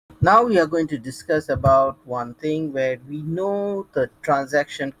Now we are going to discuss about one thing where we know the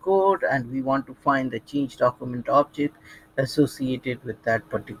transaction code and we want to find the change document object associated with that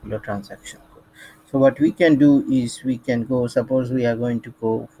particular transaction code. So what we can do is we can go, suppose we are going to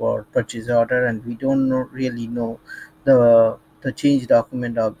go for purchase order and we don't really know the change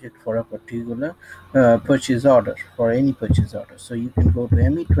document object for a particular purchase order, for any purchase order. So you can go to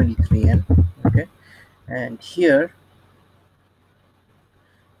ME23N, okay, and here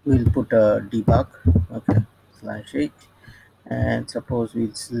we'll put a debug, okay, /h, and suppose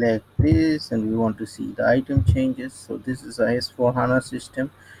we'll select this and we want to see the item changes. So this is a S4 HANA system.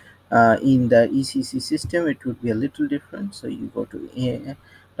 In the ECC system it would be a little different. So you go to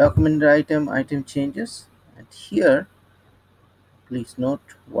document item changes, and here please note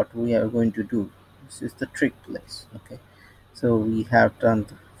what we are going to do. This is the trick place, okay. So we have done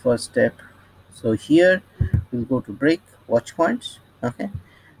the first step. So here we'll go to break watch points, okay,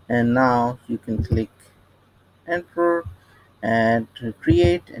 and now you can click enter and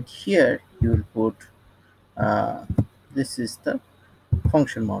create, and here you will put uh, this is the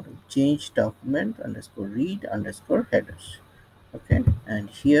function model, change document underscore read underscore headers, okay, and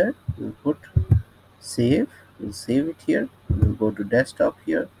here we'll put save. We'll save it here. We'll go to desktop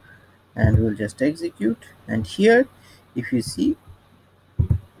here and we'll just execute, and here if you see,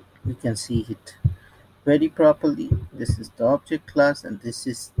 you can see it very properly. This is the object class and this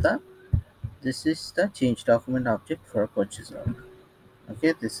is the change document object for a purchase order,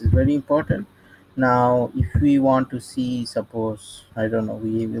 okay. This is very important. Now if we want to see, suppose I don't know,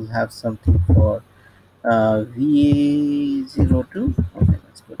 we will have something for VA02, okay,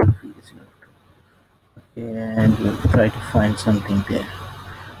 let's go to VA02, okay, and we'll try to find something there.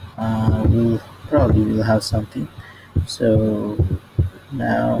 We'll probably will have something. So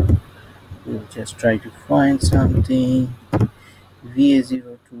now we'll just try to find something.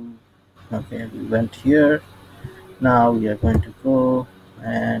 VA02, okay, we went here. Now we are going to go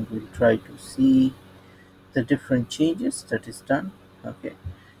and we'll try to see the different changes that is done, okay.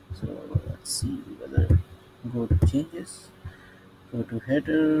 So let's see whether, go to changes, go to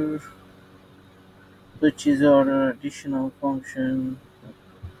header, purchase order, additional function.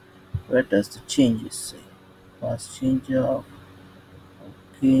 Where does the changes say? Fast change of,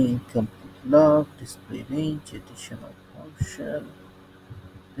 okay, incomplete log, display range, additional function,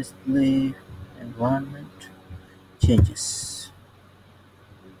 display environment, changes.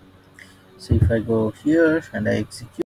 So if I go here and I execute,